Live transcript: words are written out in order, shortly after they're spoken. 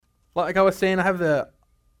like I was saying, I have the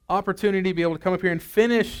opportunity to be able to come up here and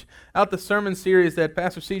finish out the sermon series that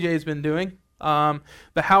Pastor CJ has been doing, the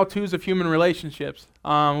how-tos of human relationships.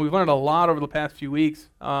 We've learned a lot over the past few weeks,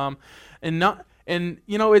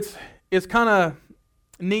 it's kind of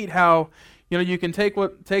neat how you can take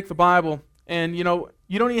the Bible and you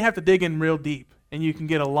don't even have to dig in real deep, and you can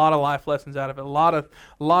get a lot of life lessons out of it. A lot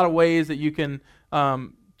of ways that you can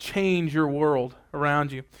change your world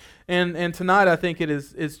around you. And tonight I think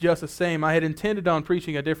it's just the same. I had intended on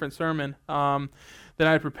preaching a different sermon than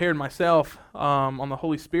I had prepared myself on the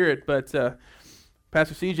Holy Spirit, but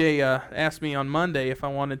Pastor CJ asked me on Monday if I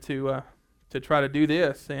wanted to try to do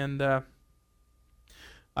this, and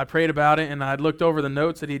I prayed about it, and I looked over the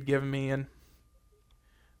notes that he'd given me, and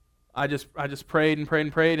I just prayed and prayed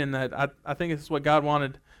and prayed, and that I think this is what God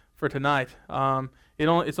wanted for tonight.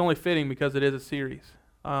 It's only fitting because it is a series.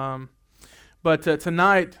 But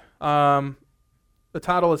tonight, the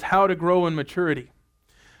title is How to Grow in Maturity.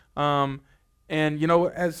 And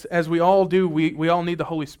as we all do, we all need the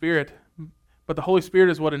Holy Spirit, but the Holy Spirit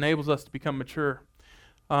is what enables us to become mature.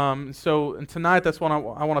 And tonight, that's what I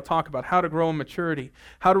want to talk about: how to grow in maturity,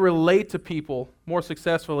 how to relate to people more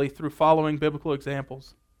successfully through following biblical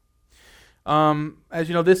examples. As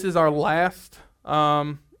you know, this is our last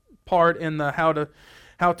part in the How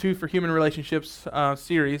to for Human Relationships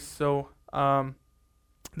series. So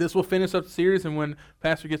this will finish up the series, and when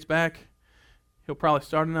Pastor gets back, he'll probably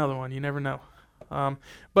start another one. You never know. Go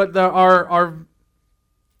ahead and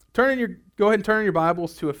turn in your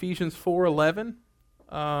Bibles to Ephesians 4:11.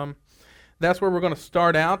 That's where we're going to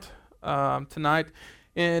start out tonight,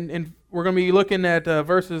 and we're going to be looking at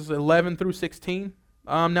verses 11 through 16.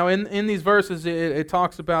 Now, in these verses, it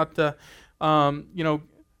talks about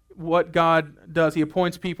what God does. He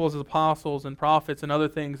appoints people as apostles and prophets and other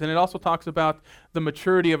things, and it also talks about the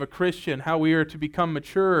maturity of a Christian, how we are to become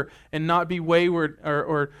mature and not be wayward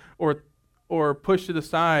or pushed to the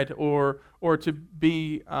side or to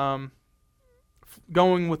be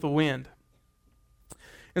going with the wind.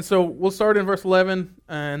 And so we'll start in verse 11,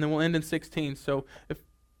 and then we'll end in 16. So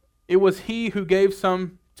it was He who gave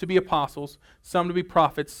some to be apostles, some to be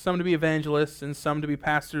prophets, some to be evangelists, and some to be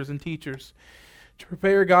pastors and teachers, to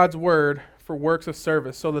prepare God's word for works of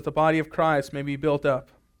service, so that the body of Christ may be built up,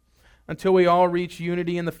 until we all reach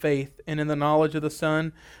unity in the faith and in the knowledge of the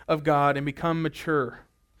Son of God, and become mature,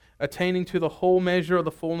 attaining to the whole measure of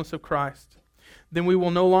the fullness of Christ. Then we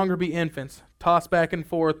will no longer be infants, tossed back and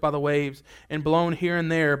forth by the waves, and blown here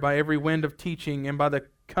and there by every wind of teaching, and by the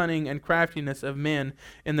cunning and craftiness of men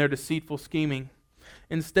in their deceitful scheming.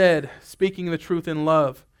 Instead, speaking the truth in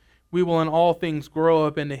love, we will in all things grow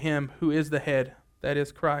up into Him who is the head, that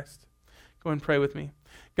is Christ. Go and pray with me.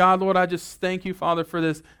 God, Lord, I just thank you, Father, for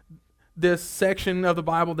this section of the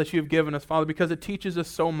Bible that you've given us, Father, because it teaches us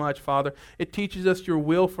so much, Father. It teaches us your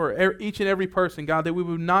will for each and every person, God, that we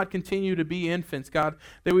would not continue to be infants, God,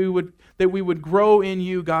 that we would grow in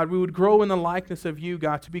you, God. We would grow in the likeness of you,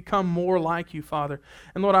 God, to become more like you, Father.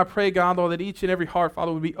 And Lord, I pray, God, Lord, that each and every heart,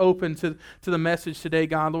 Father, would be open to the message today,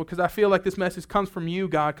 God, Lord, because I feel like this message comes from you,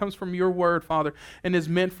 God, comes from your word, Father, and is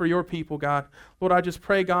meant for your people, God. Lord, I just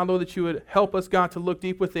pray, God, Lord, that you would help us, God, to look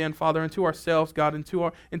deep within, Father, into ourselves, God, into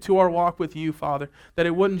our walk with you, Father, that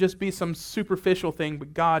it wouldn't just be some superficial thing,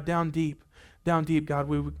 but God, down deep, God,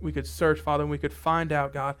 we could search, Father, and we could find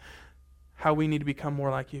out, God, how we need to become more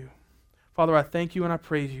like you. Father, I thank you and I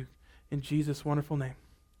praise you in Jesus' wonderful name.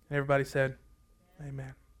 And everybody said,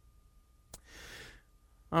 Amen.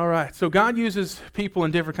 All right, so God uses people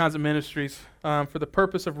in different kinds of ministries for the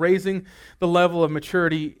purpose of raising the level of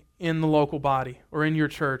maturity in the local body or in your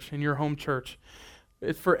church, in your home church.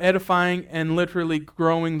 It's for edifying and literally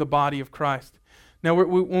growing the body of Christ. Now,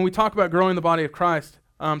 when we talk about growing the body of Christ,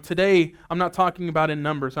 today I'm not talking about in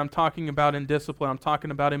numbers. I'm talking about in discipline. I'm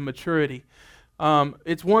talking about in maturity.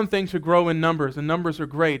 It's one thing to grow in numbers, and numbers are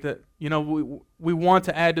great. That we want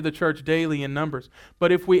to add to the church daily in numbers.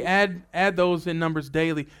 But if we add those in numbers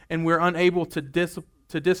daily, and we're unable to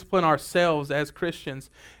discipline ourselves as Christians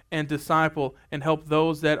and disciple and help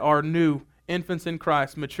those that are new, infants in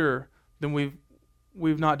Christ, mature, then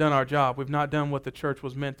we've not done our job. We've not done what the church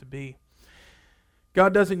was meant to be.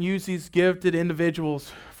 God doesn't use these gifted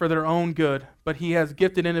individuals for their own good, but He has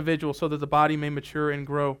gifted individuals so that the body may mature and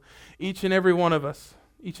grow. Each and every one of us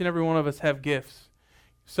have gifts.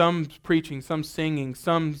 Some preaching, some singing,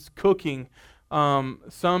 some cooking,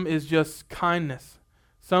 some is just kindness,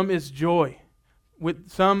 some is joy. With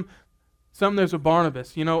some there's a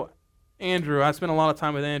Barnabas. Andrew, I spent a lot of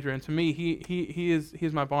time with Andrew, and to me, he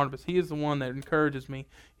is my Barnabas. He is the one that encourages me.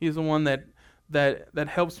 He is the one that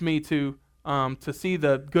helps me to to see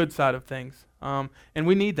the good side of things. And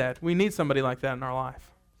we need that. We need somebody like that in our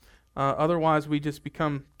life. Otherwise, we just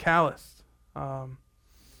become calloused.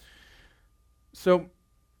 So,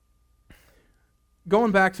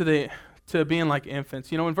 going back to being like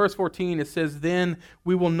infants, in verse 14 it says, "Then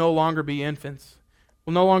we will no longer be infants.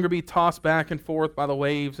 We'll no longer be tossed back and forth by the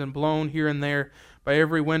waves and blown here and there by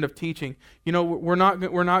every wind of teaching." We're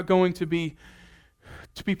not going to be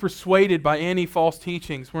persuaded by any false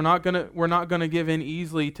teachings. We're not gonna give in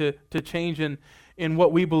easily to change in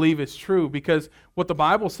what we believe is true, because what the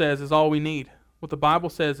Bible says is all we need. What the Bible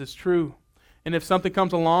says is true. And if something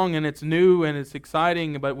comes along and it's new and it's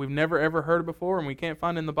exciting, but we've never ever heard it before and we can't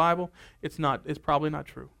find it in the Bible, it's probably not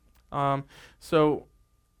true. It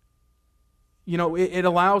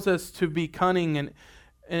allows us to be cunning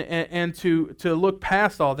and to look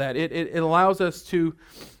past all that. It allows us to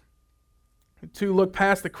look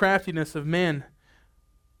past the craftiness of men.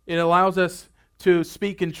 It allows us to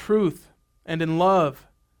speak in truth and in love.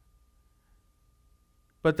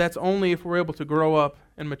 But that's only if we're able to grow up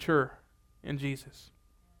and mature in Jesus.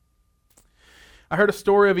 I heard a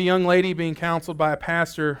story of a young lady being counseled by a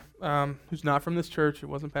pastor who's not from this church. It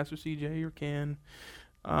wasn't Pastor CJ or Ken.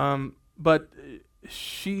 But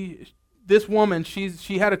this woman,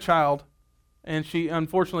 she had a child, and she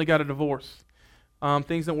unfortunately got a divorce.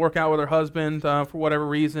 Things didn't work out with her husband for whatever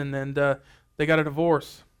reason, and they got a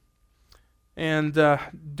divorce. And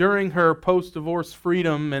during her post-divorce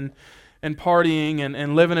freedom and partying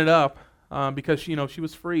and living it up, because she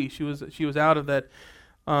was free, she was out of that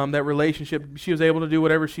relationship. She was able to do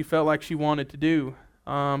whatever she felt like she wanted to do.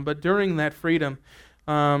 But during that freedom,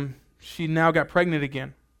 she now got pregnant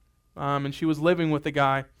again, and she was living with the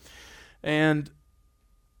guy, and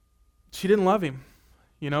she didn't love him.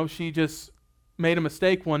 She just made a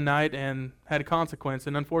mistake one night and had a consequence.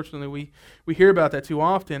 And unfortunately, we hear about that too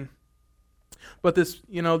often. But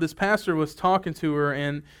this pastor was talking to her,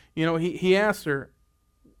 and he asked her,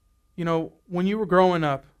 when you were growing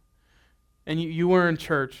up and you were in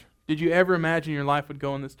church, did you ever imagine your life would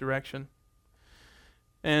go in this direction?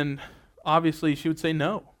 And obviously she would say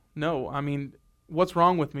no. I mean, what's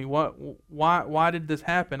wrong with me? Why did this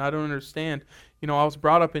happen? I don't understand. I was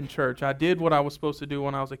brought up in church. I did what I was supposed to do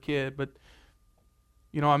when I was a kid, but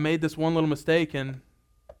I made this one little mistake and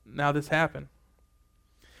now this happened.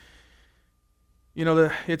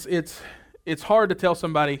 It's hard to tell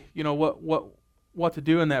somebody, what to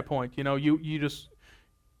do in that point. You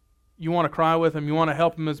want to cry with them, you want to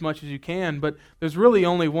help them as much as you can, but there's really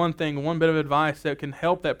only one bit of advice that can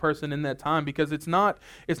help that person in that time, because it's not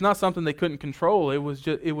something they couldn't control. It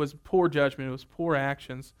was poor judgment, it was poor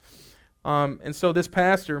actions. And so this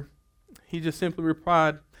pastor, he just simply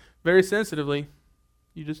replied very sensitively,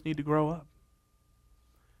 "You just need to grow up."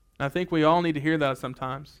 And I think we all need to hear that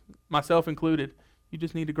sometimes, myself included. You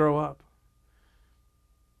just need to grow up.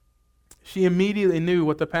 She immediately knew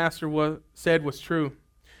what the pastor said was true.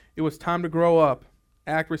 It was time to grow up,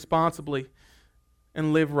 act responsibly,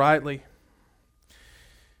 and live rightly.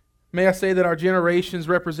 May I say that our generations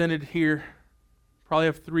represented here, probably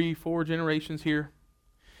have 3-4 generations here,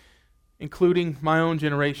 including my own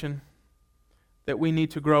generation, that we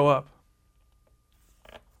need to grow up.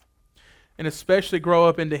 And especially grow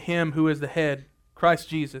up into Him who is the head, Christ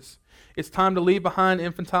Jesus. It's time to leave behind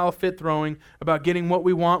infantile fit throwing about getting what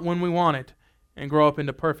we want when we want it, and grow up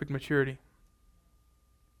into perfect maturity.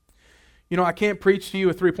 I can't preach to you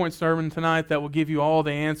a 3-point sermon tonight that will give you all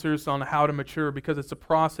the answers on how to mature, because it's a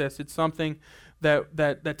process. It's something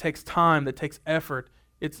that takes time, that takes effort.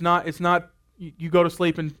 It's not you go to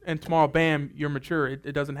sleep and tomorrow, bam, you're mature.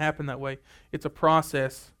 It doesn't happen that way. It's a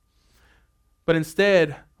process. But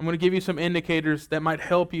instead, I'm going to give you some indicators that might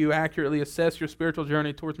help you accurately assess your spiritual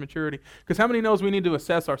journey towards maturity. Because how many knows we need to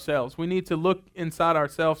assess ourselves? We need to look inside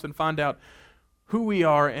ourselves and find out who we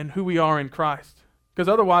are and who we are in Christ. Because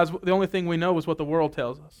otherwise, the only thing we know is what the world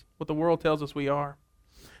tells us, what the world tells us we are.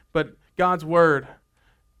 But God's Word,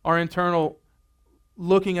 our internal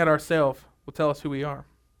looking at ourselves, will tell us who we are.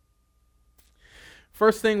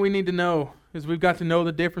 First thing we need to know is we've got to know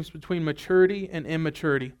the difference between maturity and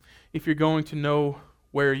immaturity if you're going to know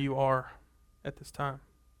where you are at this time.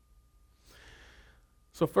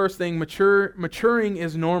 So first thing, maturing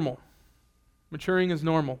is normal. Maturing is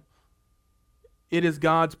normal. It is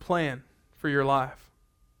God's plan for your life.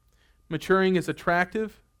 Maturing is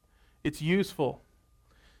attractive. It's useful.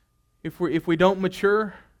 If we don't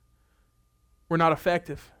mature, we're not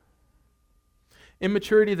effective.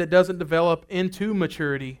 Immaturity that doesn't develop into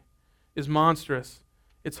maturity is monstrous.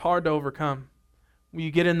 It's hard to overcome. When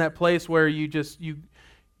you get in that place where you just do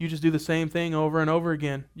the same thing over and over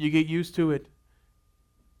again, you get used to it.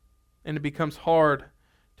 and it becomes hard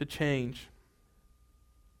to change.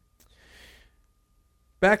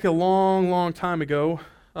 Back a long, long time ago,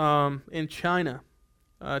 in China,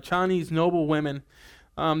 Chinese noble women,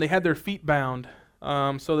 they had their feet bound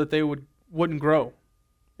so that they wouldn't grow,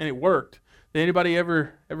 and it worked. Did anybody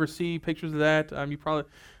ever see pictures of that?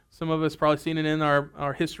 Some of us probably seen it in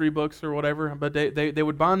our history books or whatever. But they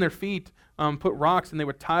would bind their feet, put rocks, and they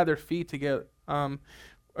would tie their feet together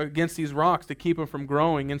against these rocks to keep them from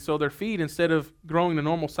growing. And so their feet, instead of growing to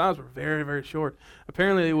normal size, were very, very short.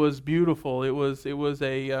 Apparently, it was beautiful. It was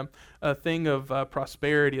a thing of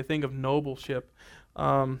prosperity, a thing of nobleship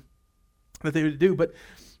that they would do. But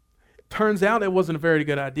it turns out it wasn't a very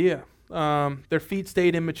good idea. Their feet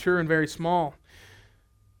stayed immature and very small,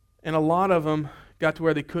 and a lot of them got to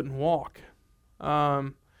where they couldn't walk.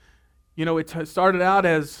 It started out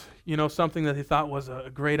as something that they thought was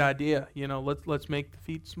a great idea. Let's make the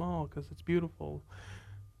feet small because it's beautiful,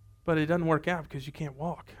 but it doesn't work out because you can't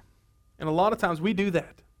walk. And a lot of times we do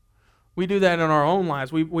that. We do that in our own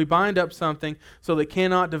lives. We bind up something so they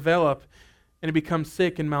cannot develop, and it becomes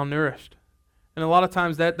sick and malnourished. And a lot of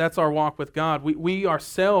times that's our walk with God. We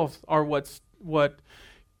ourselves are what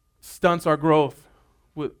stunts our growth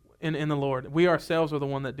in the Lord. We ourselves are the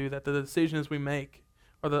one that do that. The decisions we make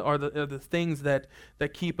are the things that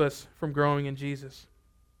keep us from growing in Jesus.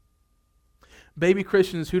 Baby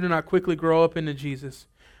Christians who do not quickly grow up into Jesus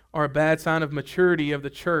are a bad sign of maturity of the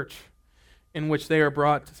church in which they are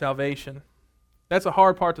brought to salvation. That's a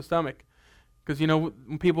hard part to stomach, because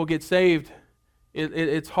when people get saved,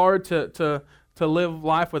 it's hard to live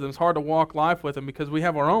life with them. It's hard to walk life with them because we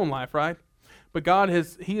have our own life, right? But God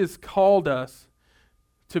has called us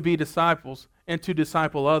to be disciples and to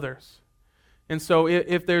disciple others. And so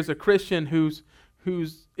if there's a Christian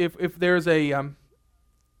if there's a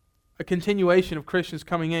continuation of Christians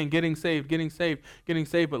coming in, getting saved,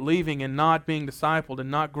 but leaving and not being discipled and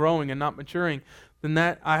not growing and not maturing, then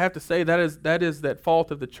that, I have to say, that is that fault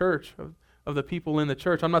of the church, of the people in the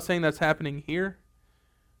church. I'm not saying that's happening here,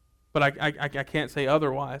 but I can't say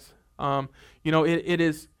otherwise. It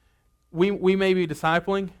is, we may be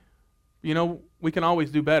discipling, we can always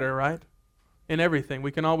do better, right? In everything.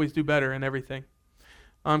 We can always do better in everything.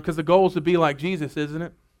 Because the goal is to be like Jesus, isn't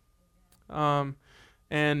it?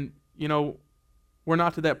 And we're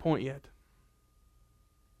not to that point yet.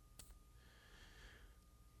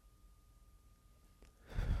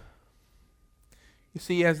 You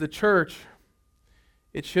see, as the church,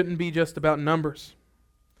 it shouldn't be just about numbers.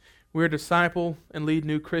 We're to disciple and lead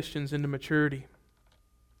new Christians into maturity.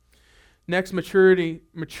 Next, maturing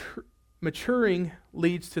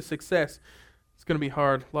leads to success. It's going to be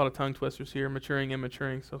hard. A lot of tongue twisters here, maturing and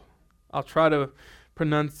maturing. So I'll try to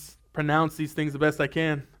pronounce these things the best I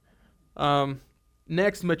can.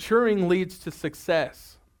 Next, maturing leads to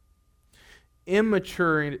success.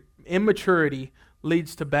 Immaturity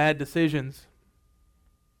leads to bad decisions.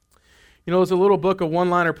 There's a little book of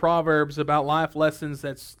one-liner proverbs about life lessons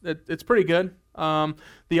it's pretty good.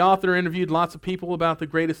 The author interviewed lots of people about the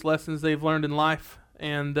greatest lessons they've learned in life.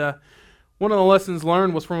 And one of the lessons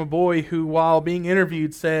learned was from a boy who, while being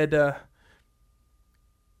interviewed, said,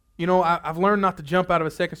 I've learned not to jump out of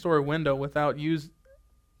a second-story window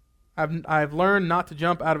I've learned not to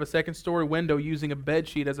jump out of a second-story window using a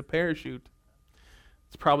bedsheet as a parachute.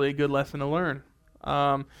 It's probably a good lesson to learn.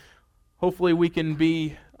 Hopefully we can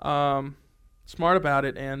be smart about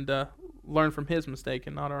it and learn from his mistake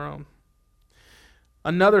and not our own.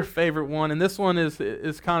 Another favorite one, and this one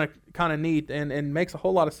is kind of neat and makes a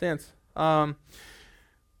whole lot of sense. A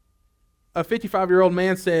 55-year-old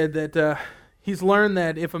man said that he's learned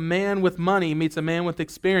that if a man with money meets a man with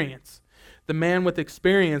experience, the man with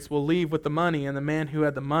experience will leave with the money, and the man who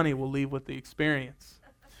had the money will leave with the experience.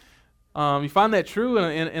 You find that true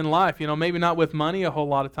in life, maybe not with money a whole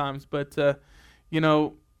lot of times, but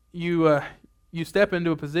you step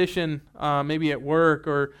into a position, maybe at work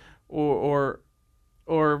or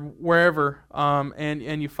wherever,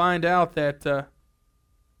 and you find out that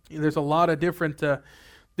there's a lot of different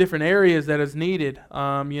areas that is needed.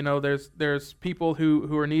 There's people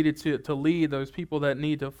who are needed to lead. There's people that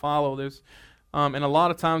need to follow. And a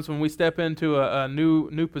lot of times when we step into a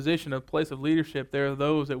new position, a place of leadership, there are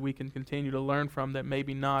those that we can continue to learn from that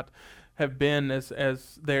maybe not have been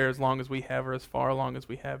as there as long as we have, or as far along as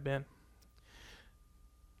we have been.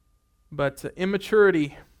 But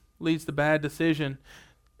immaturity leads to bad decision,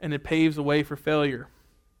 and it paves the way for failure.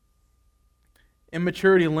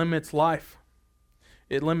 Immaturity limits life.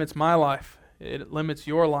 It limits my life. It limits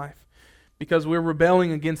your life, because we're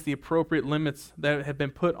rebelling against the appropriate limits that have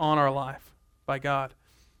been put on our life by God.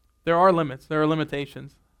 There are limits. There are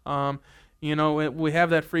limitations. We have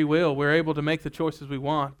that free will. We're able to make the choices we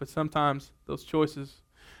want, but sometimes those choices,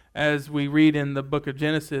 as we read in the book of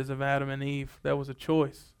Genesis of Adam and Eve, that was a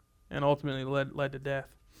choice and ultimately led to death.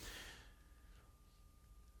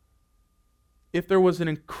 If there was an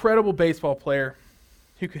incredible baseball player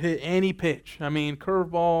who could hit any pitch,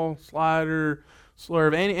 curveball, slider,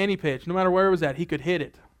 slurve, any pitch, no matter where it was at, he could hit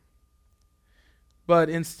it. But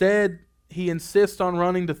instead, he insists on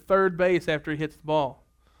running to third base after he hits the ball.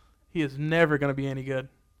 He is never going to be any good.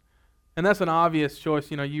 And that's an obvious choice.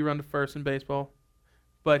 You run to first in baseball,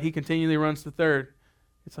 but he continually runs to third.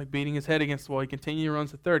 It's like beating his head against the wall. He continually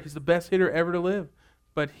runs to third. He's the best hitter ever to live,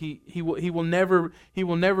 but he will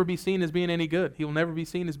never be seen as being any good. He will never be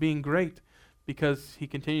seen as being great because he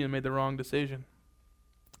continually made the wrong decision.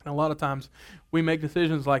 And a lot of times we make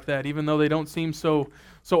decisions like that, even though they don't seem so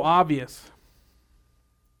obvious.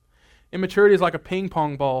 Immaturity is like a ping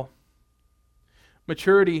pong ball.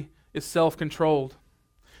 Maturity is self-controlled.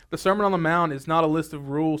 The Sermon on the Mount is not a list of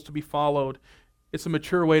rules to be followed. It's a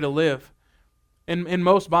mature way to live. In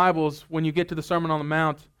most Bibles, when you get to the Sermon on the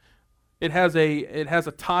Mount, it has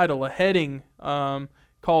a title, a heading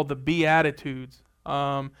called the Beatitudes.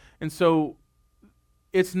 And so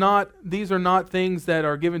these are not things that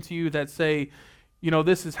are given to you that say,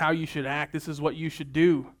 this is how you should act, this is what you should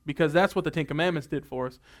do, because that's what the Ten Commandments did for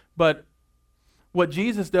us. But what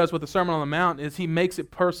Jesus does with the Sermon on the Mount is he makes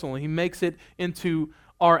it personal. He makes it into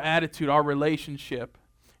our attitude, our relationship.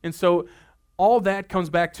 And so all that comes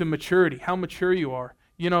back to maturity, how mature you are.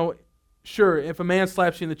 Sure, if a man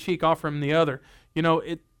slaps you in the cheek, offer him the other.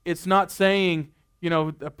 It's not saying,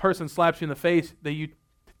 a person slaps you in the face that you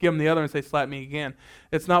give him the other and say, slap me again.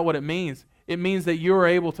 It's not what it means. It means that you are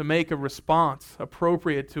able to make a response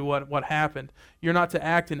appropriate to what happened. You're not to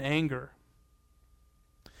act in anger.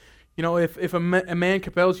 If a man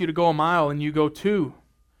compels you to go a mile and you go 2,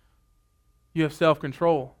 you have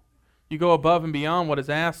self-control. You go above and beyond what is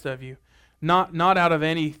asked of you, not out of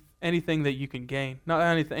anything that you can gain, not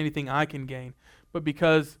anything I can gain, but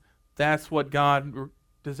because that's what God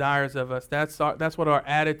desires of us. That's what our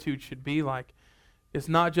attitude should be like. It's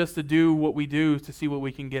not just to do what we do to see what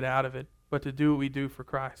we can get out of it, but to do what we do for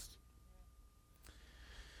Christ.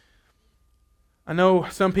 I know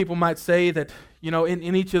some people might say that,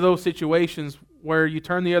 in each of those situations where you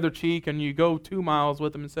turn the other cheek and you go 2 miles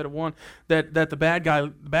with them instead of 1, that the bad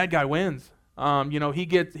guy wins. He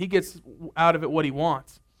gets out of it what he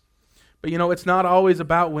wants. But it's not always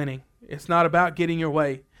about winning. It's not about getting your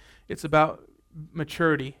way. It's about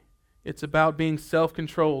maturity. It's about being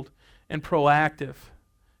self-controlled and proactive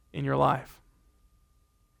in your life.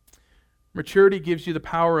 Maturity gives you the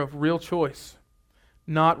power of real choice,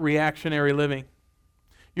 not reactionary living.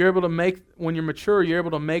 When you're mature, you're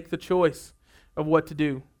able to make the choice of what to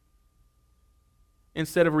do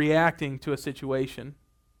instead of reacting to a situation.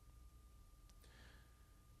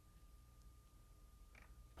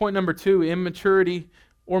 Point number 2, immaturity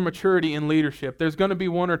or maturity in leadership. There's going to be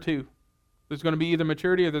one or two. There's going to be either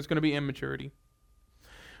maturity or there's going to be immaturity.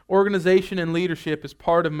 Organization and leadership is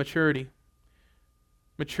part of maturity.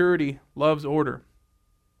 Maturity loves order.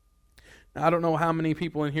 Now, I don't know how many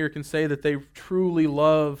people in here can say that they truly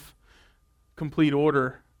love complete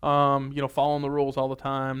order. Following the rules all the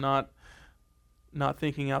time, not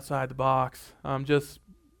thinking outside the box, just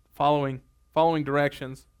following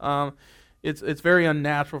directions. It's very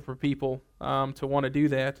unnatural for people to want to do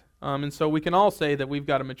that, and so we can all say that we've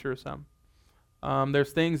got to mature some.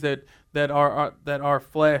 There's things that our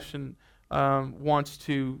flesh and wants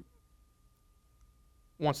to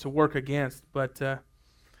work against, but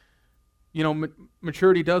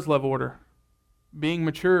maturity does love order. Being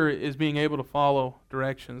mature is being able to follow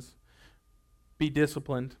directions, be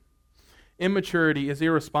disciplined. Immaturity is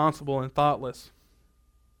irresponsible and thoughtless.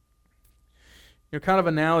 Kind of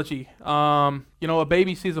analogy. A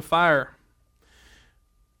baby sees a fire.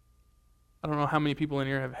 I don't know how many people in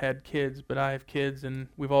here have had kids, but I have kids, and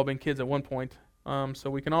we've all been kids at one point. So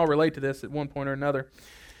we can all relate to this at one point or another.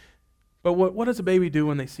 But what does a baby do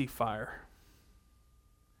when they see fire?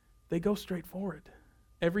 They go straight for it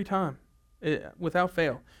every time, without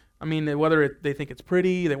fail. Whether they think it's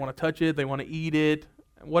pretty, they want to touch it, they want to eat it,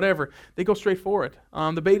 whatever, they go straight for it.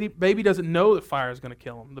 The baby doesn't know that fire is going to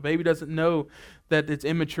kill them. The baby doesn't know that its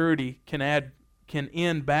immaturity can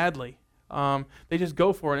end badly. They just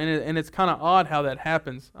go for it, and it's kind of odd how that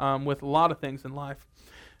happens with a lot of things in life.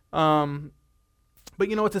 But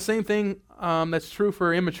it's the same thing that's true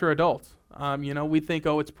for immature adults. We think,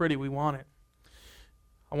 oh, it's pretty, we want it.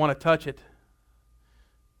 I want to touch it.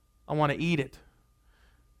 I want to eat it.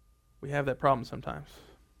 We have that problem sometimes.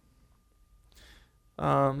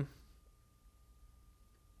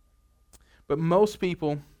 But most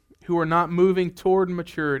people who are not moving toward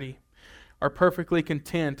maturity are perfectly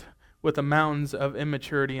content with the mountains of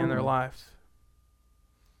immaturity in their lives.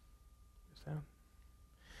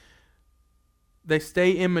 They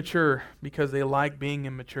stay immature because they like being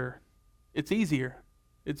immature. It's easier.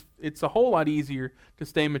 It's a whole lot easier to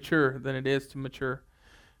stay mature than it is to mature.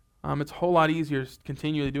 It's a whole lot easier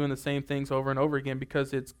continually doing the same things over and over again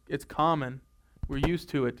because it's common. We're used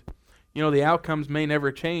to it. You know, the outcomes may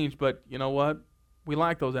never change, but you know what? We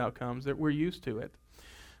like those outcomes. That we're used to it.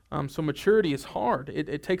 So maturity is hard.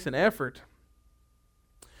 It takes an effort.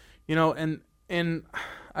 You know, and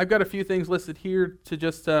I've got a few things listed here to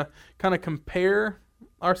just kind of compare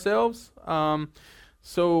ourselves.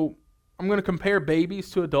 So I'm going to compare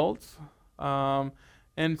babies to adults. And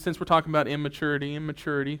since we're talking about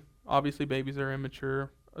immaturity, obviously babies are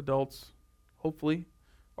immature. Adults, hopefully,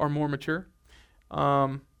 are more mature.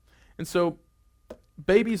 And so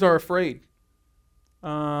babies are afraid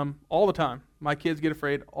all the time. My kids get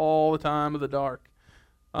afraid all the time of the dark.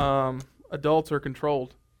 Adults are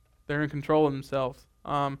controlled. They're in control of themselves.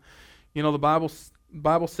 You know, the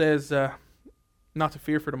Bible says not to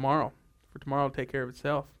fear for tomorrow will take care of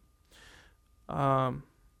itself. And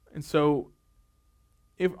so,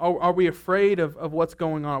 are we afraid of what's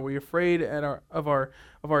going on? Are we afraid of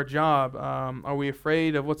our job? Are we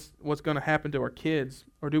afraid of what's going to happen to our kids?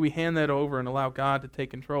 Or do we hand that over and allow God to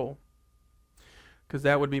take control? Because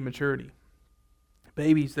that would be maturity.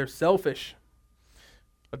 Babies, they're selfish.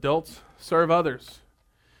 Adults serve others.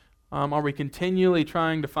 Are we continually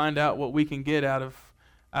trying to find out what we can get out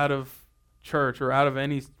of church or out of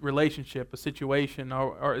any relationship, a situation?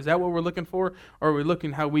 Or is that what we're looking for? Or are we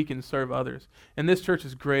looking how we can serve others? And this church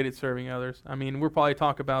is great at serving others. I mean, we'll probably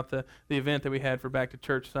talk about the event that we had for Back to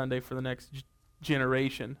Church Sunday for the next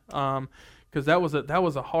generation. Because that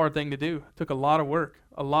was a hard thing to do. It took a lot of work,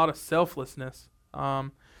 a lot of selflessness.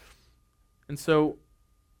 And so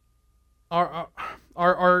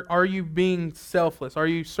are you being selfless? Are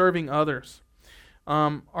you serving others?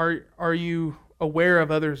 Are you aware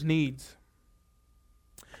of others' needs?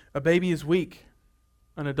 A baby is weak.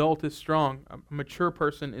 An adult is strong. A mature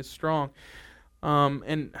person is strong.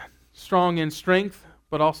 And strong in strength,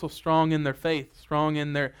 but also strong in their faith, strong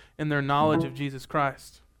in their knowledge of Jesus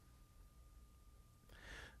Christ.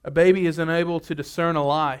 A baby is unable to discern a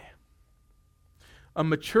lie. A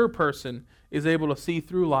mature person is able to see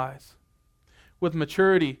through lies. With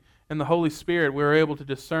maturity and the Holy Spirit, we're able to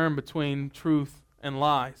discern between truth and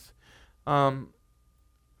lies. A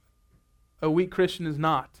weak Christian is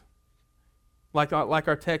not. Like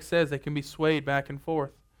our text says, they can be swayed back and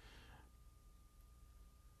forth.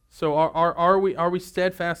 So are we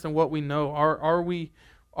steadfast in what we know? Are we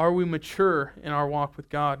mature in our walk with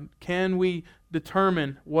God? Can we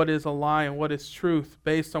determine what is a lie and what is truth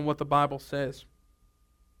based on what the Bible says?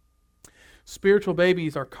 Spiritual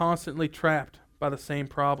babies are constantly trapped by the same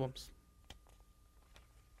problems.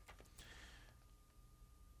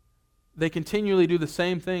 They continually do the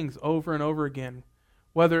same things over and over again,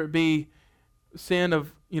 whether it be sin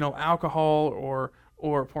of alcohol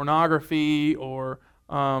or pornography or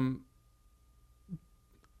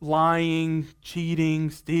lying, cheating,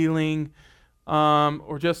 stealing,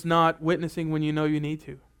 or just not witnessing when you know you need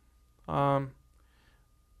to.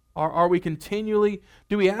 Are we continually,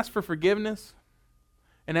 do we ask for forgiveness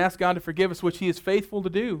and ask God to forgive us, which He is faithful to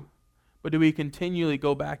do? But do we continually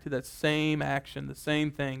go back to that same action, the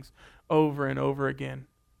same things over and over again?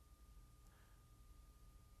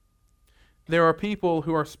 There are people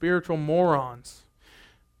who are spiritual morons.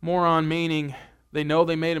 Moron meaning they know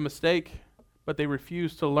they made a mistake, but they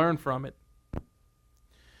refuse to learn from it.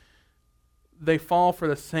 They fall for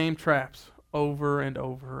the same traps over and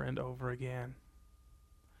over and over again.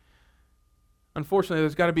 Unfortunately,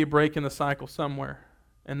 there's got to be a break in the cycle somewhere,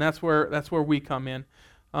 and that's where we come in.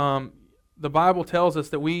 The Bible tells us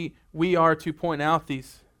that we are to point out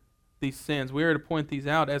these sins. We are to point these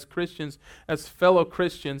out as Christians, as fellow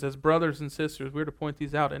Christians, as brothers and sisters. We're to point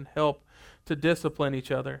these out and help to discipline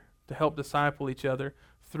each other, to help disciple each other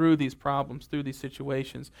through these problems, through these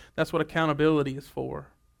situations. That's what accountability is for.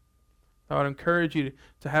 I would encourage you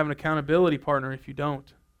to have an accountability partner if you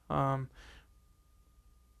don't.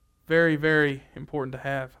 Very, very important to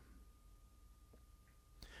have.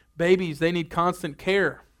 Babies, they need constant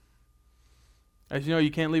care. As you know,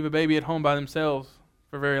 you can't leave a baby at home by themselves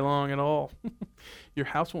for very long at all. Your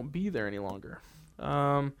house won't be there any longer.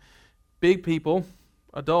 Big people,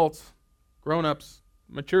 adults, grown-ups,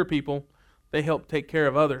 mature people, they help take care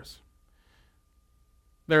of others.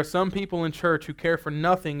 There are some people in church who care for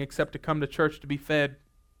nothing except to come to church to be fed.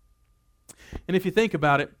 And if you think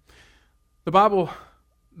about it,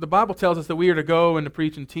 the the Bible tells us that we are to go and to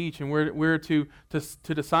preach and teach, and we're to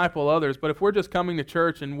disciple others. But if we're just coming to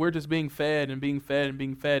church and we're just being fed and being fed and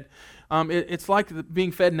being fed, it's like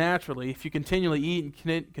being fed naturally. If you continually eat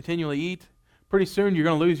and continually eat, pretty soon you're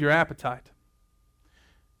going to lose your appetite.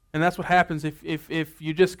 And that's what happens if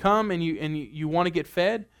you just come and you want to get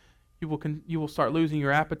fed, you will start losing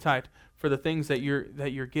your appetite for the things that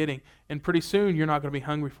you're getting, and pretty soon you're not going to be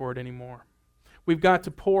hungry for it anymore. We've got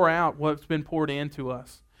to pour out what's been poured into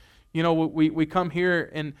us. You know, we come here,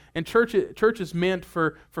 and church is meant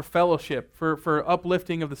for fellowship, for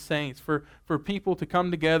uplifting of the saints, for people to come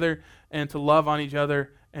together and to love on each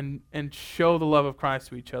other and show the love of Christ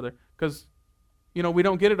to each other. Because, you know, we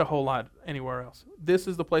don't get it a whole lot anywhere else. This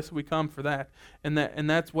is the place that we come for that. And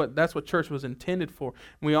that's what church was intended for.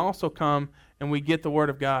 We also come and we get the Word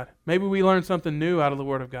of God. Maybe we learn something new out of the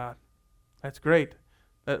Word of God. That's great.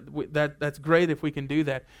 That's great if we can do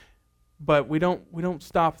that. But we don't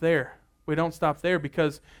stop there. We don't stop there,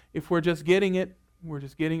 because if we're just getting it, we're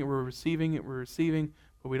receiving it,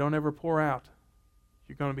 but we don't ever pour out,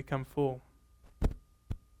 you're going to become full.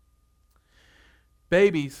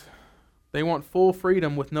 Babies, they want full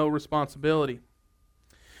freedom with no responsibility.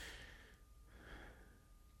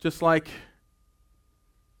 Just like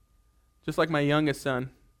my youngest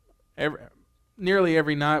son, nearly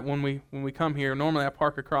every night when we come here, normally I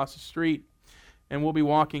park across the street, and we'll be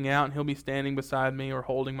walking out, and he'll be standing beside me or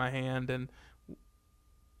holding my hand, and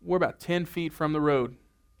we're about 10 feet from the road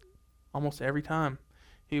almost every time.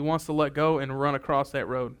 He wants to let go and run across that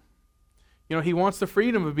road. You know, he wants the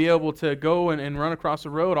freedom to be able to go and run across the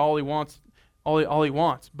road all he wants,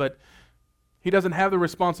 but he doesn't have the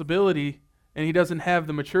responsibility, and he doesn't have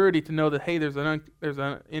the maturity to know that, hey, there's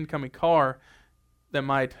an incoming car that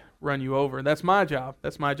might run you over. And that's my job.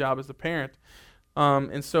 That's my job as the parent.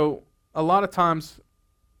 And so a lot of times,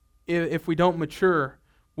 if we don't mature,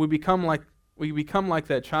 we become like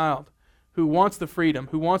that child who wants the freedom,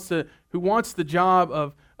 who wants the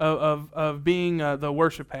job of being the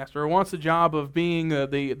worship pastor, or wants the job of being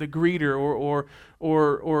the greeter,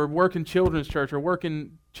 or work in children's church, or work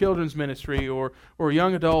in children's ministry, or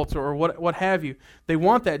young adults, or what have you. They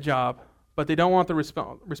want that job, but they don't want the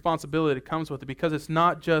responsibility that comes with it, because it's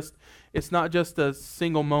not just a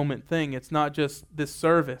single moment thing. It's not just this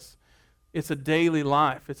service. It's a daily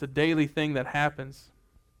life. It's a daily thing that happens.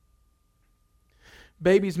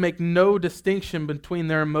 Babies make no distinction between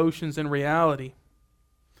their emotions and reality.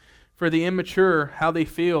 For the immature, how they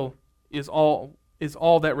feel is all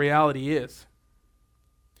that reality is.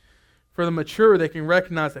 For the mature, they can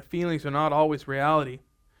recognize that feelings are not always reality.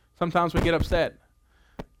 Sometimes we get upset.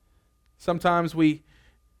 Sometimes we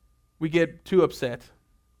get too upset.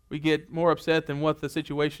 We get more upset than what the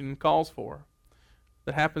situation calls for.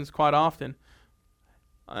 That happens quite often.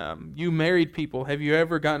 You married people, have you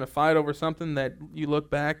ever gotten a fight over something that you look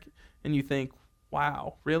back and you think,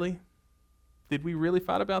 wow, really? Did we really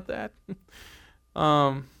fight about that?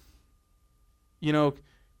 You know,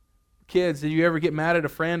 kids, did you ever get mad at a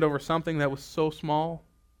friend over something that was so small,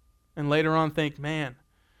 and later on think, man,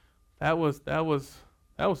 that was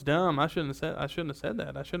dumb. I shouldn't have said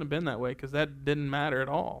that. I shouldn't have been that way, because that didn't matter at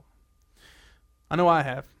all. I know I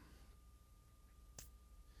have.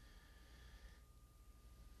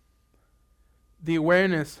 The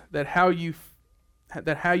awareness that how you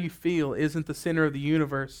feel isn't the center of the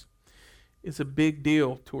universe is a big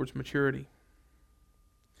deal towards maturity.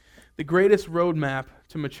 The greatest roadmap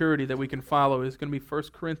to maturity that we can follow is going to be 1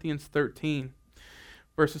 Corinthians 13,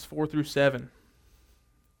 verses 4 through 7.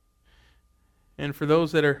 And for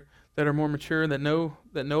those that are more mature, that know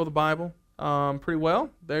the Bible pretty well,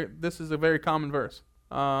 this is a very common verse.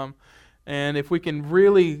 And if we can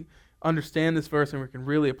really understand this verse and we can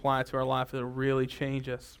really apply it to our life, it'll really change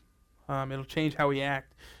us. It'll change how we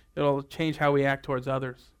act. It'll change how we act towards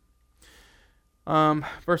others.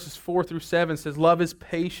 Verses 4 through 7 says, love is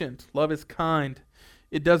patient, love is kind.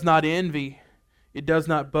 It does not envy. It does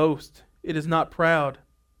not boast. It is not proud.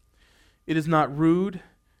 It is not rude.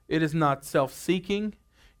 It is not self-seeking.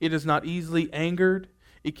 It is not easily angered.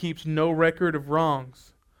 It keeps no record of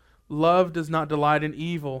wrongs. Love does not delight in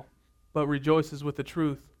evil, but rejoices with the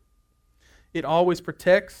truth. It always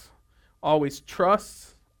protects, always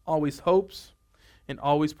trusts, always hopes, and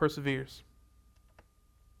always perseveres.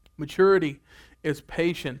 Maturity is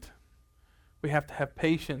patient. We have to have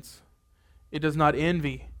patience. It does not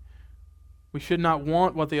envy. We should not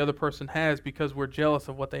want what the other person has because we're jealous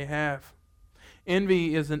of what they have.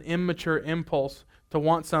 Envy is an immature impulse to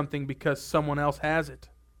want something because someone else has it.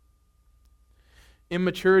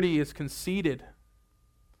 Immaturity is conceited.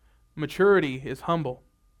 Maturity is humble.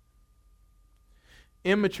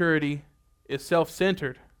 Immaturity is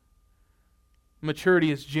self-centered.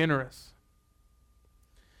 Maturity is generous.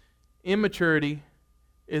 Immaturity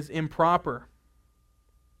is improper.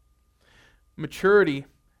 Maturity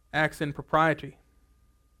acts in propriety,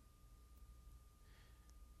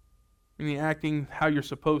 meaning acting how you're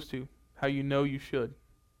supposed to, how you know you should.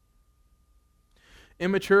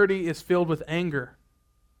 Immaturity is filled with anger.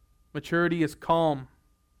 Maturity is calm.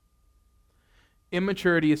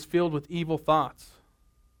 Immaturity is filled with evil thoughts.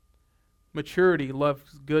 Maturity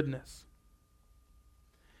loves goodness.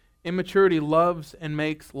 Immaturity loves and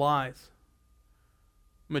makes lies.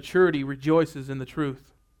 Maturity rejoices in the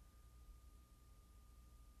truth.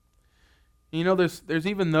 You know, there's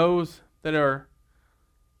even those that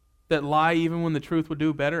lie even when the truth would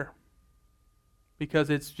do better, because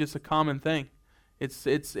it's just a common thing.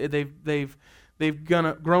 They've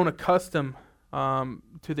grown accustomed to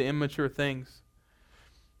the immature things.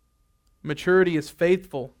 Maturity is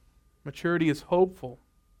faithful. Maturity is hopeful.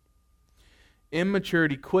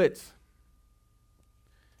 Immaturity quits.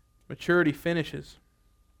 Maturity finishes.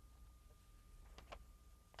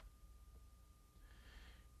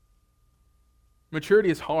 Maturity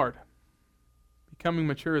is hard. Becoming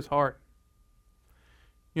mature is hard.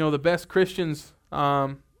 You know, the best Christians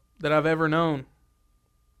that I've ever known,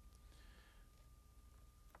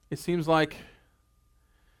 it seems like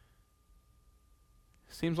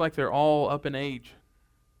they're all up in age.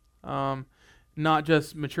 Not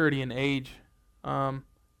just maturity in age,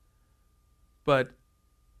 but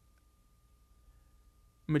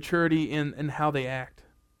maturity in how they act.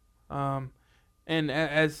 And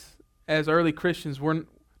as early Christians,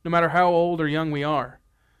 no matter how old or young we are,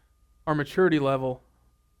 our maturity level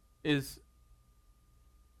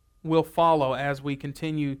will follow as we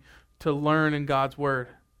continue to learn in God's Word.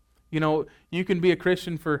 You know, you can be a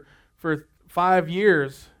Christian for 5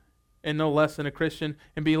 years and no less than a Christian,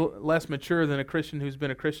 and be less mature than a Christian who's been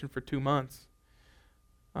a Christian for 2 months.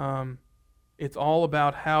 It's all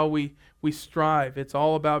about how we strive. It's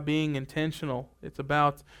all about being intentional. It's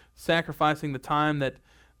about sacrificing the time that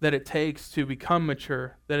it takes to become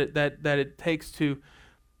mature, that it takes to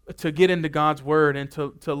get into God's Word and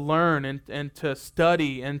to learn and to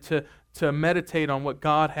study and to meditate on what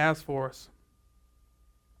God has for us.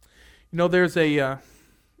 You know, there's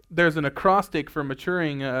an acrostic for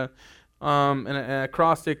maturing, and an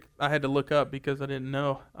acrostic I had to look up because I didn't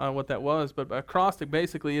know what that was. But acrostic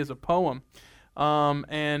basically is a poem,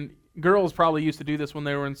 and girls probably used to do this when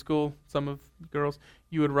they were in school. Some of the girls,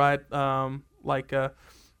 you would write like a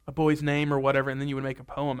boy's name or whatever, and then you would make a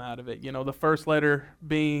poem out of it. You know, the first letter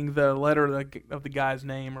being the letter of the guy's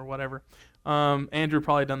name or whatever. Andrew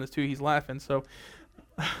probably done this too. He's laughing. So.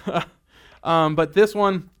 But this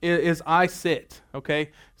one is I sit,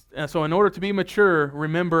 okay? So in order to be mature,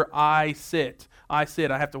 remember I sit. I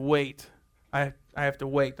sit. I have to wait. I have to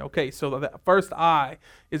wait. Okay, so the first I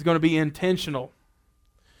is going to be intentional.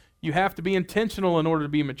 You have to be intentional in order to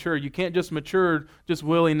be mature. You can't just mature just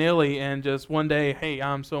willy-nilly and just one day, hey,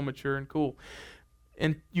 I'm so mature and cool.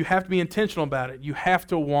 And you have to be intentional about it. You have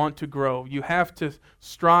to want to grow. You have to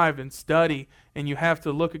strive and study, and you have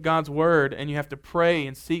to look at God's Word, and you have to pray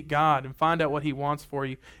and seek God and find out what He wants for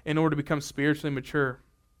you in order to become spiritually mature.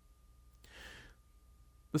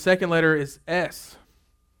 The second letter is S.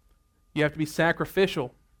 You have to be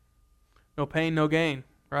sacrificial. No pain, no gain,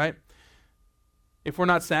 right? If we're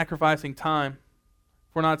not sacrificing time,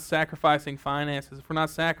 if we're not sacrificing finances, if we're not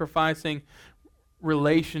sacrificing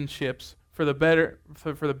relationships for the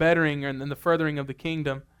bettering and the furthering of the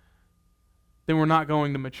kingdom, then we're not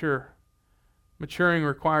going to mature. Maturing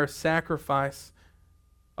requires sacrifice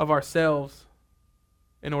of ourselves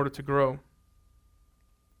in order to grow.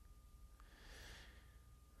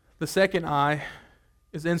 The second I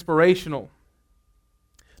is inspirational.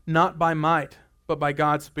 Not by might, but by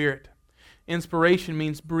God's Spirit. Inspiration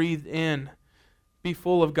means breathed in. Be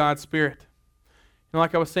full of God's Spirit. And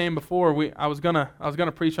like I was saying before, I was gonna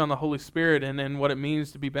preach on the Holy Spirit and what it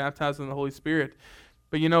means to be baptized in the Holy Spirit.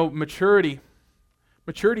 But you know, maturity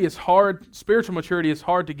is hard. Spiritual maturity is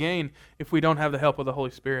hard to gain if we don't have the help of the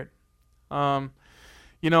Holy Spirit.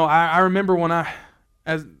 You know, I remember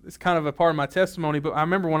as it's kind of a part of my testimony, but I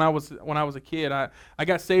remember when I was a kid, I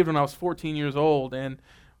got saved when I was 14 years old, and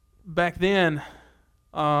back then,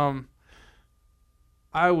 I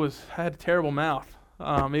had a terrible mouth.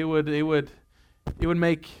 It would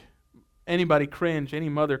make anybody cringe, any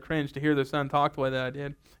mother cringe to hear their son talk the way that I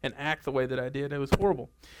did and act the way that I did. It was horrible.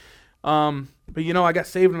 But you know, I got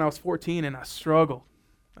saved when I was 14, and I struggled.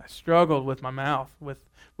 I struggled with my mouth, with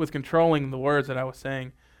controlling the words that I was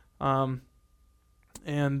saying. I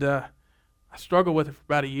struggled with it for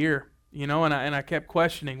about a year, you know, and I kept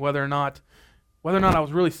questioning whether or not whether or not I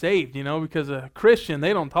was really saved, because a Christian,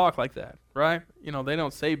 they don't talk like that, right? They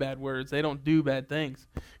don't say bad words. They don't do bad things.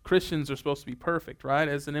 Christians are supposed to be perfect, right?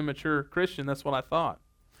 As an immature Christian, that's what I thought.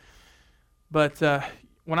 But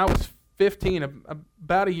when I was 15,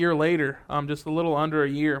 about a year later, just a little under a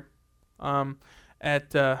year,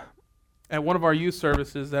 at one of our youth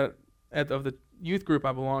services of the youth group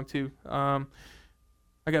I belong to,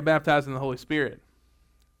 I got baptized in the Holy Spirit.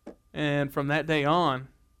 And from that day on,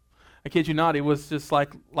 I kid you not, it was just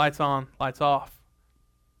like lights on, lights off.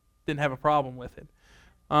 Didn't have a problem with it.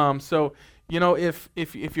 So,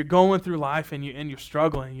 if you're going through life and you're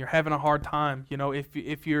struggling, you're having a hard time,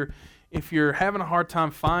 if you're having a hard time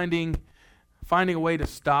finding a way to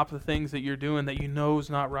stop the things that you're doing that you know is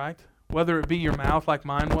not right, whether it be your mouth like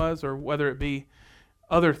mine was, or whether it be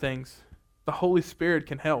other things, the Holy Spirit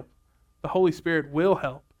can help. The Holy Spirit will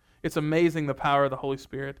help. It's amazing the power of the Holy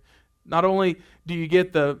Spirit. Not only do you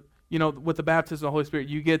get with the baptism of the Holy Spirit,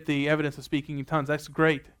 you get the evidence of speaking in tongues. That's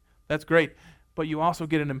great. That's great. But you also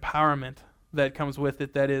get an empowerment that comes with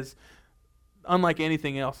it that is unlike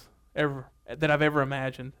anything else that I've ever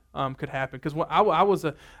imagined could happen. Because I was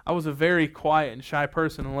a very quiet and shy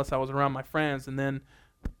person unless I was around my friends, and then,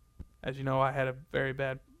 as you know, I had a very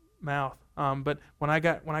bad mouth. But when I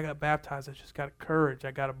got baptized, I just got a courage.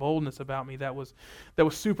 I got a boldness about me that was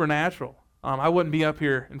supernatural. I wouldn't be up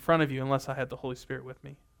here in front of you unless I had the Holy Spirit with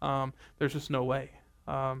me. There's just no way.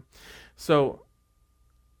 So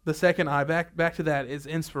the second I, back to that, is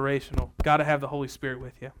inspirational. Got to have the Holy Spirit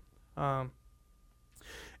with you.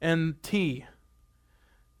 And T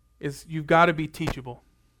is you've got to be teachable.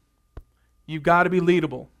 You've got to be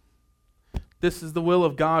leadable. This is the will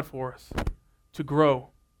of God for us, to grow.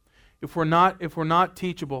 If we're not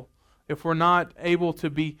teachable, if we're not able to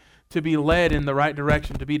be led in the right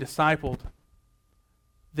direction, to be discipled,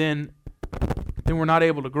 then we're not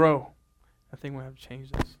able to grow. I think we have to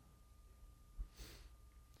change this.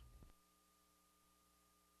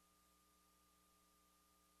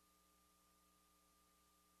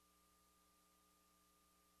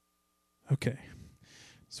 Okay.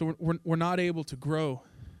 So we're not able to grow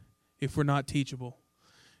if we're not teachable.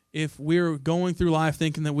 If we're going through life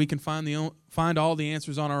thinking that we can find all the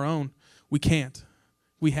answers on our own, we can't.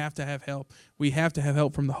 We have to have help. We have to have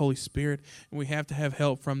help from the Holy Spirit, and we have to have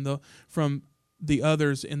help from the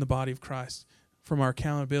others in the body of Christ, from our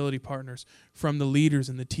accountability partners, from the leaders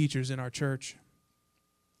and the teachers in our church.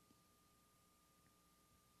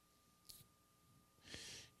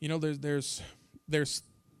 There's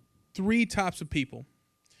three types of people.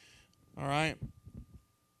 All right?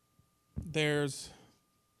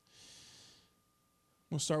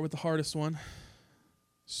 We'll start with the hardest one.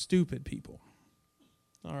 Stupid people.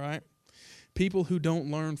 All right? People who don't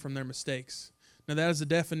learn from their mistakes. Now, that is a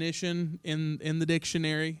definition in the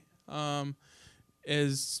dictionary.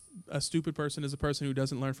 As a stupid person is a person who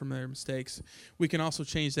doesn't learn from their mistakes. We can also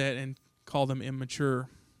change that and call them immature.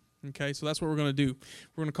 Okay? So that's what we're going to do.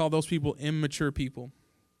 We're going to call those people immature people.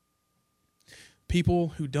 People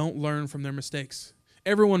who don't learn from their mistakes.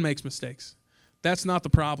 Everyone makes mistakes. That's not the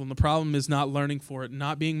problem. The problem is not learning for it,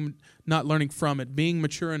 not learning from it, being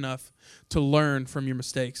mature enough to learn from your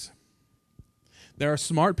mistakes. There are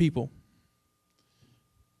smart people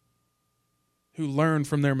who learn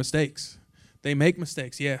from their mistakes. They make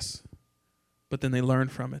mistakes, yes, but then they learn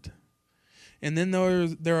from it. And then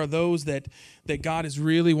there are those that God is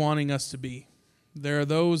really wanting us to be. There are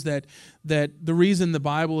those that the reason the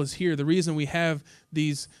Bible is here, the reason we have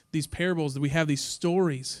these parables, that we have these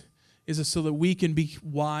stories, is so that we can be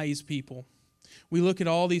wise people. We look at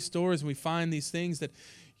all these stories and we find these things that,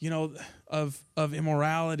 of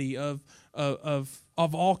immorality, of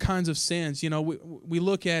all kinds of sins. We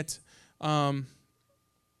look at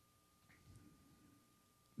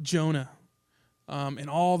Jonah and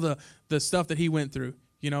all the stuff that he went through.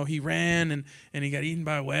 He ran and he got eaten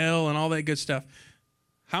by a whale and all that good stuff.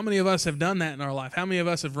 How many of us have done that in our life? How many of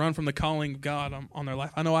us have run from the calling of God on their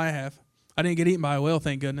life? I know I have. I didn't get eaten by a whale,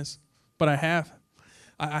 thank goodness, but I have.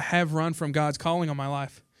 I have run from God's calling on my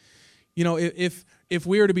life. If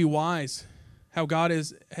we are to be wise, how God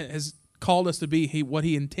has called us to be, what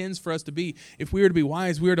He intends for us to be, if we are to be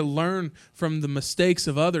wise, we are to learn from the mistakes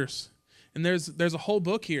of others. And there's a whole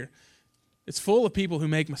book here. It's full of people who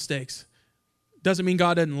make mistakes. Doesn't mean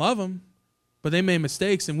God doesn't love them, but they made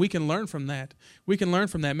mistakes, and we can learn from that. We can learn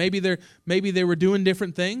from that. Maybe they were doing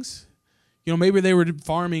different things. Maybe they were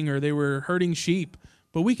farming or they were herding sheep,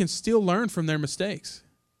 but we can still learn from their mistakes.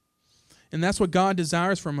 And that's what God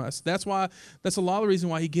desires from us. That's a lot of the reason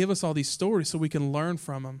why He gave us all these stories, so we can learn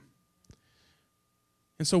from them.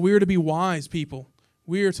 And so we are to be wise people.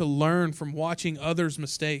 We are to learn from watching others'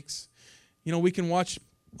 mistakes. We can watch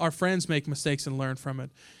our friends make mistakes and learn from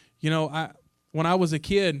it. When I was a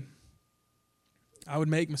kid, I would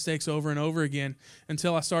make mistakes over and over again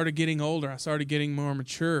until I started getting older. I started getting more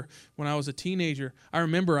mature. When I was a teenager, I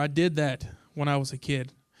remember I did that when I was a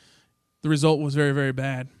kid. The result was very, very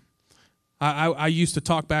bad. I used to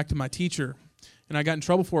talk back to my teacher, and I got in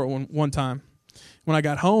trouble for it one time. When I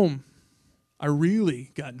got home, I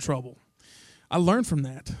really got in trouble. I learned from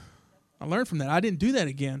that. I didn't do that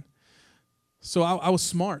again. So I was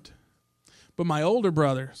smart. But my older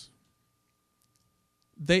brothers,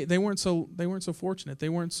 they weren't so fortunate. They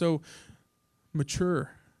weren't so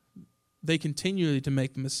mature. They continued to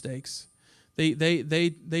make the mistakes.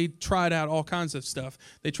 They tried out all kinds of stuff.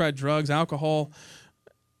 They tried drugs, alcohol,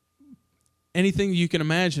 anything you can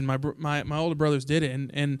imagine. My older brothers did it,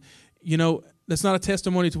 and that's not a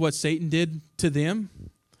testimony to what Satan did to them.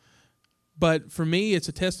 But for me, it's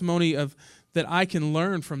a testimony of that I can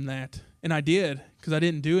learn from that, and I did because I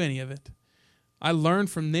didn't do any of it. I learned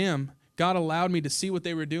from them. God allowed me to see what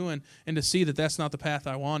they were doing and to see that that's not the path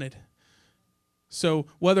I wanted. So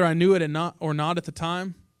whether I knew it or not at the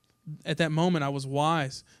time, at that moment I was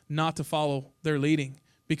wise not to follow their leading,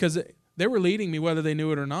 because they were leading me whether they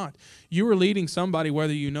knew it or not. You were leading somebody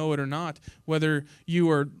whether you know it or not, whether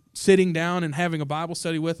you are sitting down and having a Bible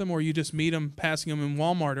study with them, or you just meet them, passing them in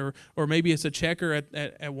Walmart, or maybe it's a checker at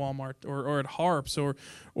Walmart or at Harps or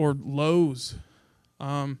Lowe's.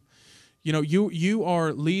 You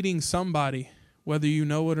are leading somebody whether you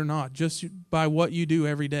know it or not, just by what you do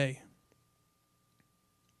every day.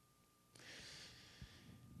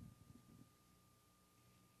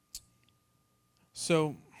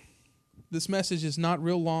 So this message is not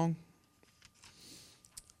real long,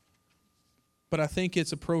 but I think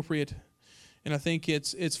it's appropriate, and I think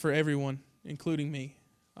it's for everyone, including me.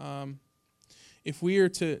 If we are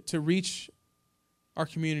to reach our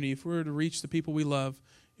community, if we are to reach the people we love,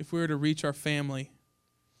 if we are to reach our family,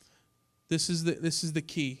 this is the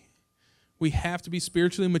key. We have to be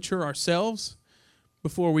spiritually mature ourselves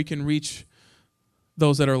before we can reach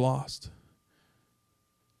those that are lost.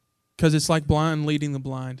 Because it's like blind leading the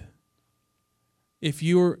blind. If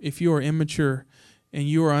you are immature and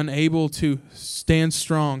you are unable to stand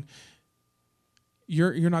strong,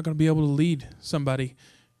 you're not going to be able to lead somebody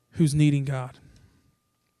who's needing God.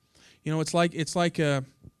 It's like a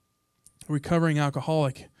recovering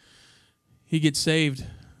alcoholic. He gets saved.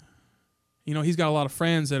 He's got a lot of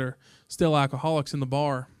friends that are still alcoholics in the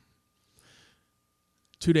bar.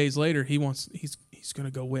 2 days later, he's going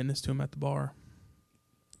to go witness to him at the bar.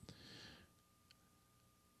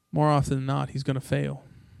 More often than not, he's going to fail.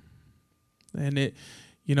 And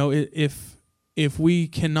if we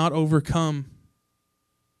cannot overcome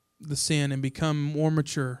the sin and become more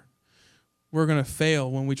mature, we're going to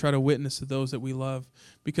fail when we try to witness to those that we love,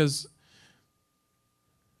 because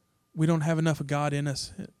we don't have enough of God in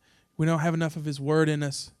us. We don't have enough of His Word in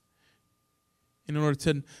us in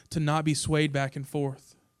order to not be swayed back and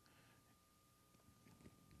forth.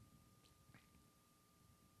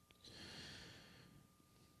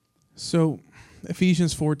 So,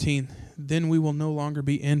 Ephesians 14, then we will no longer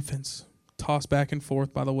be infants, tossed back and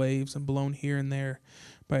forth by the waves and blown here and there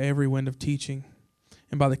by every wind of teaching,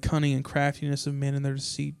 and by the cunning and craftiness of men and their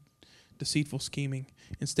deceitful scheming.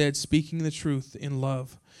 Instead, speaking the truth in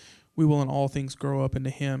love, we will in all things grow up into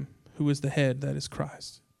Him who is the head, that is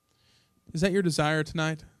Christ. Is that your desire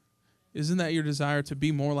tonight? Isn't that your desire, to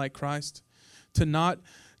be more like Christ? To not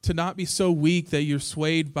be so weak that you're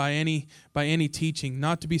swayed by any teaching,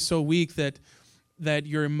 not to be so weak that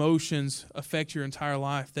your emotions affect your entire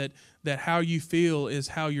life, that how you feel is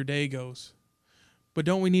how your day goes. But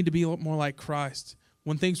don't we need to be more like Christ?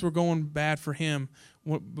 When things were going bad for Him,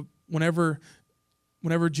 whenever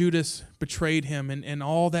Judas betrayed Him and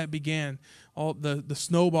all that began, all the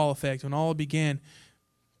snowball effect, when all it began,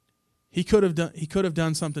 he could have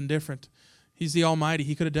done something different. He's the Almighty.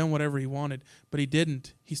 He could have done whatever He wanted, but He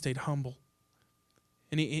didn't. He stayed humble.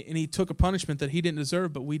 And he took a punishment that He didn't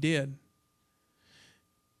deserve, but we did.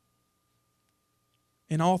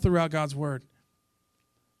 And all throughout God's Word,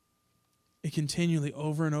 it continually,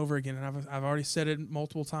 over and over again, and I've already said it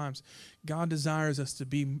multiple times, God desires us to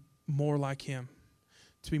be more like Him,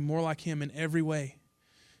 to be more like Him in every way,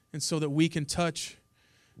 and so that we can touch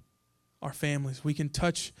our families, we can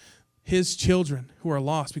touch His children who are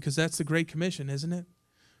lost, because that's the Great Commission, isn't it?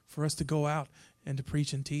 For us to go out and to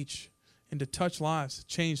preach and teach and to touch lives,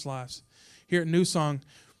 change lives. Here at New Song,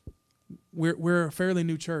 we're a fairly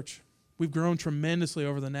new church. We've grown tremendously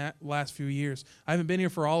over the last few years. I haven't been here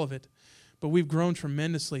for all of it, but we've grown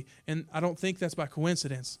tremendously, and I don't think that's by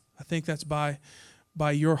coincidence. I think that's by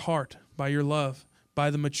your heart, by your love, by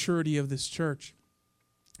the maturity of this church.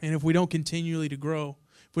 And if we don't continue to grow,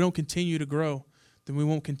 then we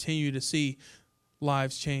won't continue to see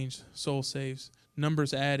lives changed, souls saved,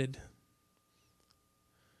 numbers added.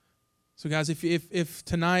 So guys, if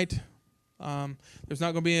tonight, there's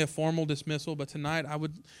not going to be a formal dismissal, but tonight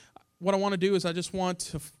what I want to do is I just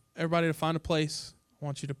want everybody to find a place. I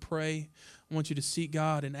want you to pray. I want you to seek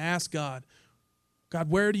God and ask God,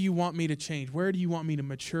 where do you want me to change? Where do you want me to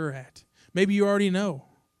mature at? Maybe you already know,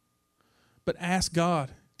 but ask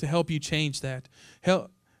God to help you change that.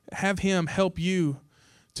 Have Him help you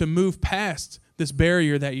to move past this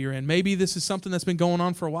barrier that you're in. Maybe this is something that's been going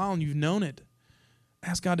on for a while and you've known it.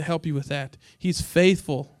 Ask God to help you with that. He's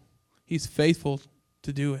faithful. He's faithful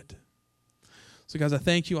to do it. So guys, I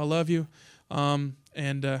thank you. I love you. And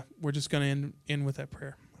we're just going to end with that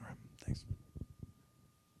prayer.